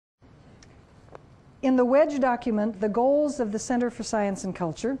In the Wedge document, the goals of the Center for Science and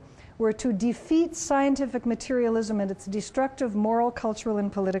Culture were to defeat scientific materialism and its destructive moral, cultural,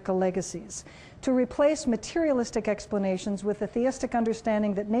 and political legacies, to replace materialistic explanations with the theistic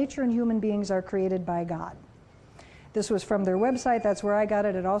understanding that nature and human beings are created by God. This was from their website. That's where I got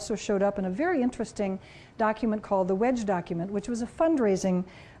it. It also showed up in a very interesting document called the Wedge document, which was a fundraising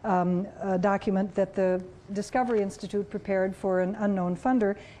document that the Discovery Institute prepared for an unknown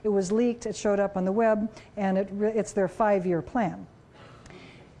funder. It was leaked, it showed up on the web, and it's their 5-year plan.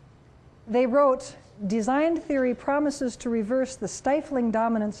 They wrote, design theory promises to reverse the stifling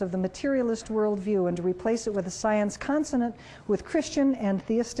dominance of the materialist worldview and to replace it with a science consonant with Christian and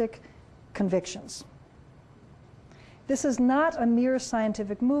theistic convictions. This is not a mere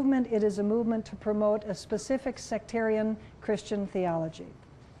scientific movement. It is a movement to promote a specific sectarian Christian theology.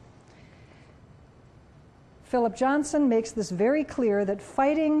 Philip Johnson makes this very clear, that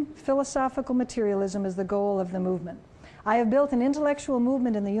fighting philosophical materialism is the goal of the movement. I have built an intellectual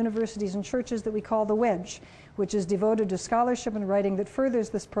movement in the universities and churches that we call the Wedge, which is devoted to scholarship and writing that furthers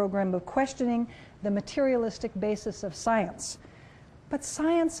this program of questioning the materialistic basis of science. But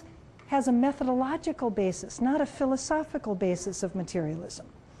science has a methodological basis, not a philosophical basis of materialism.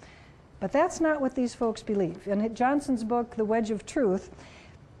 But that's not what these folks believe. In Johnson's book, The Wedge of Truth,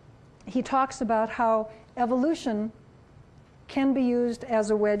 he talks about how evolution can be used as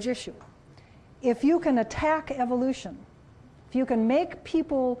a wedge issue. If you can attack evolution, if you can make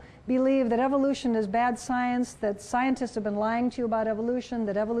people believe that evolution is bad science, that scientists have been lying to you about evolution,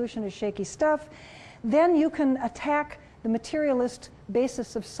 that evolution is shaky stuff, then you can attack the materialist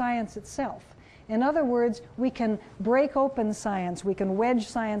basis of science itself. In other words, we can break open science. We can wedge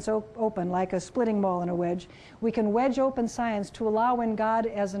science open like a splitting ball in a wedge. We can wedge open science to allow in God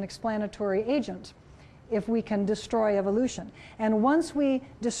as an explanatory agent if we can destroy evolution. And once we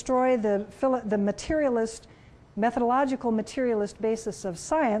destroy the materialist, methodological materialist basis of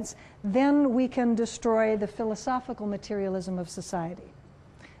science, then we can destroy the philosophical materialism of society.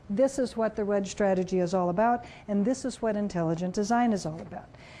 This is what the wedge strategy is all about, and this is what intelligent design is all about.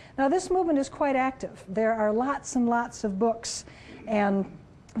 Now, this movement is quite active. There are lots and lots of books and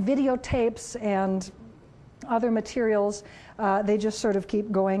videotapes and other materials. They just sort of keep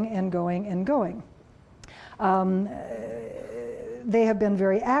going and going and going. They have been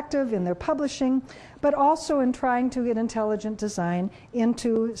very active in their publishing, but also in trying to get intelligent design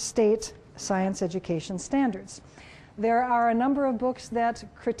into state science education standards. There are a number of books that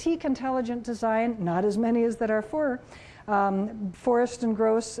critique intelligent design, not as many as that are for Forrest and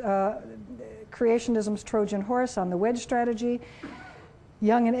Gross, Creationism's Trojan Horse on the Wedge strategy,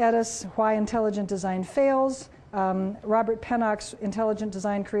 Young and Edis, Why Intelligent Design Fails, Robert Pennock's Intelligent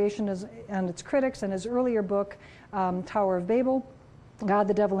Design Creation and Its Critics, and his earlier book, Tower of Babel, God,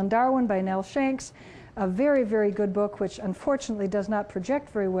 the Devil, and Darwin by Nell Shanks, a very, very good book which unfortunately does not project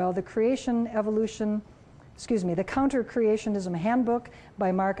very well, the Counter-Creationism Handbook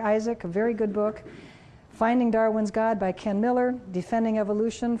by Mark Isaac, a very good book, Finding Darwin's God by Ken Miller, Defending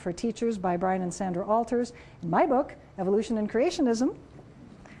Evolution for Teachers by Brian and Sandra Alters, and my book, Evolution and Creationism.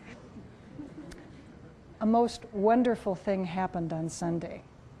 A most wonderful thing happened on Sunday.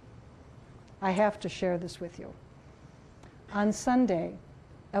 I have to share this with you. On Sunday,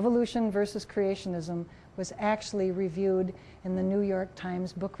 Evolution versus Creationism was actually reviewed in the New York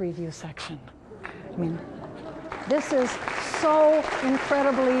Times book review section. I mean, this is so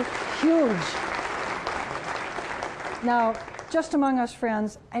incredibly huge. Now, just among us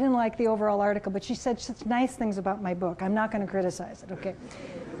friends, I didn't like the overall article, but she said such nice things about my book. I'm not going to criticize it, okay?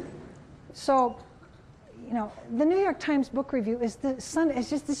 So, you know, the New York Times book review is it's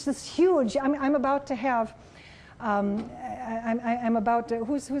just this huge. I'm about to have, I'm about to,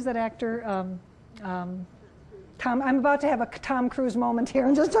 who's that actor? I'm about to have a Tom Cruise moment here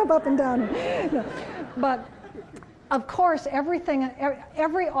and just jump up and down. No. But of course, every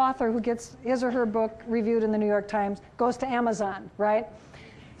author who gets his or her book reviewed in the New York Times goes to Amazon, right?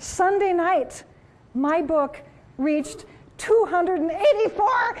 Sunday night, my book reached 284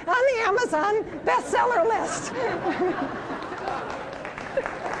 on the Amazon bestseller list.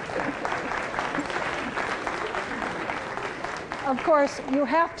 Of course, you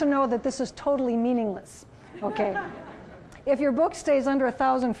have to know that this is totally meaningless, okay? If your book stays under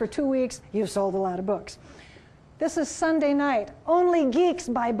 1,000 for 2 weeks, you've sold a lot of books. This is Sunday night. Only geeks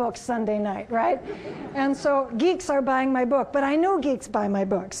buy books Sunday night, right? And so geeks are buying my book, but I know geeks buy my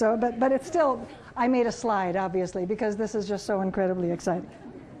book. So, but it's still, I made a slide, obviously, because this is just so incredibly exciting.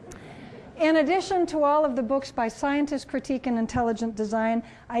 In addition to all of the books by scientists critiquing intelligent design,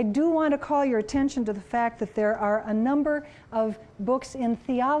 I do want to call your attention to the fact that there are a number of books in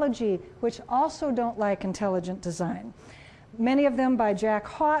theology which also don't like intelligent design. Many of them by Jack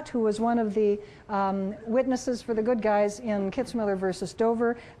Haught, who was one of the witnesses for the good guys in Kitzmiller versus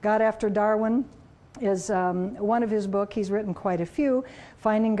Dover. God After Darwin is one of his books. He's written quite a few.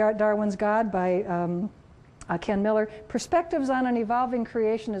 Finding Darwin's God by Ken Miller. Perspectives on an Evolving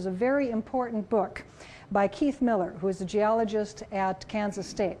Creation is a very important book by Keith Miller, who is a geologist at Kansas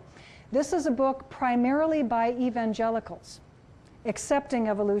State. This is a book primarily by evangelicals accepting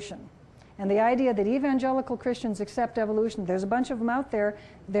evolution. And the idea that evangelical Christians accept evolution, there's a bunch of them out there.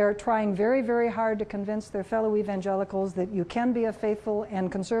 They're trying very, very hard to convince their fellow evangelicals that you can be a faithful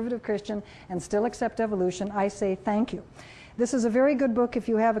and conservative Christian and still accept evolution. I say thank you. This is a very good book if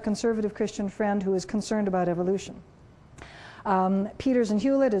you have a conservative Christian friend who is concerned about evolution. Peters and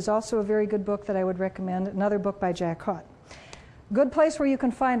Hewlett is also a very good book that I would recommend, another book by Jack Haught. Good place where you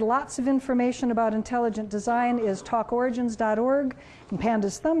can find lots of information about intelligent design is talkorigins.org and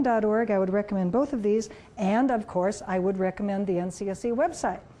pandasthumb.org. I would recommend both of these. And, of course, I would recommend the NCSE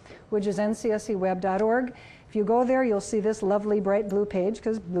website, which is ncseweb.org. If you go there, you'll see this lovely bright blue page,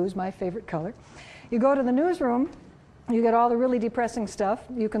 because blue is my favorite color. You go to the newsroom, you get all the really depressing stuff.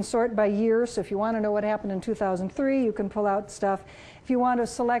 You can sort by year, so if you want to know what happened in 2003, you can pull out stuff. If you want to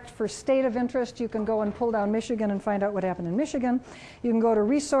select for state of interest, you can go and pull down Michigan and find out what happened in Michigan. You can go to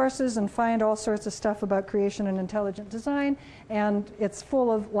resources and find all sorts of stuff about creation and intelligent design, and it's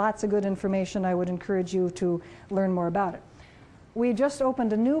full of lots of good information. I would encourage you to learn more about it. We just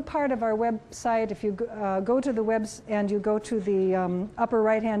opened a new part of our website. If you go to the webs and you go to the upper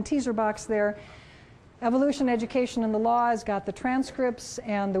right-hand teaser box there, Evolution, Education, and the Law has got the transcripts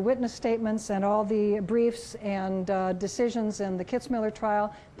and the witness statements and all the briefs and decisions in the Kitzmiller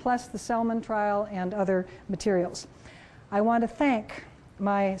trial, plus the Selman trial and other materials. I want to thank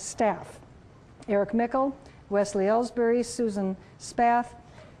my staff, Eric Mickle, Wesley Ellsbury, Susan Spath,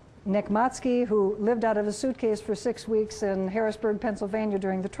 Nick Motzke, who lived out of a suitcase for 6 weeks in Harrisburg, Pennsylvania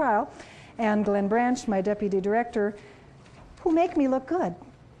during the trial, and Glenn Branch, my deputy director, who make me look good,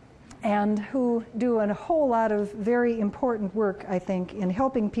 and who do a whole lot of very important work, I think, in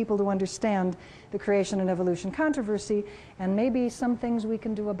helping people to understand the creation and evolution controversy, and maybe some things we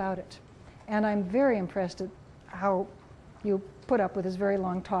can do about it. And I'm very impressed at how you put up with this very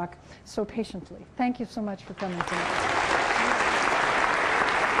long talk so patiently. Thank you so much for coming tonight.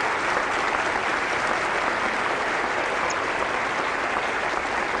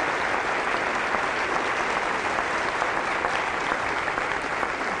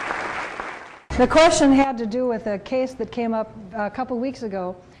 The question had to do with a case that came up a couple weeks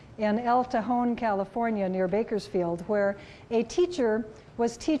ago in El Cajon, California, near Bakersfield, where a teacher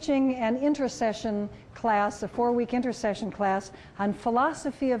was teaching an intercession class, a 4-week intercession class, on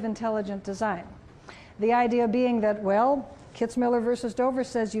philosophy of intelligent design. The idea being that, well, Kitzmiller versus Dover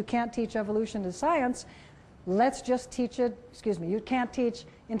says you can't teach evolution as science. Let's just teach it, you can't teach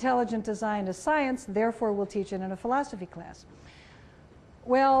intelligent design as science, therefore we'll teach it in a philosophy class.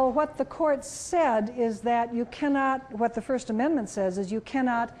 Well, what the court said is that you cannot, what the First Amendment says is you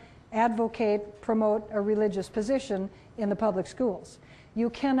cannot advocate, promote a religious position in the public schools. You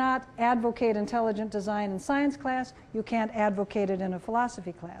cannot advocate intelligent design in science class. You can't advocate it in a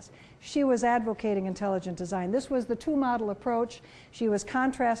philosophy class. She was advocating intelligent design. This was the two-model approach. She was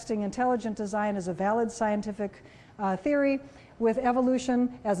contrasting intelligent design as a valid scientific theory with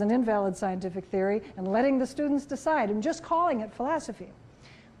evolution as an invalid scientific theory, and letting the students decide and just calling it philosophy.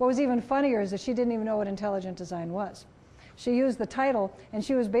 What was even funnier is that she didn't even know what intelligent design was. She used the title, and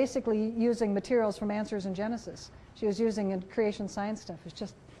she was basically using materials from Answers in Genesis. She was using creation science stuff. It's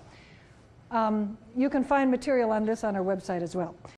just, you can find material on this on our website as well.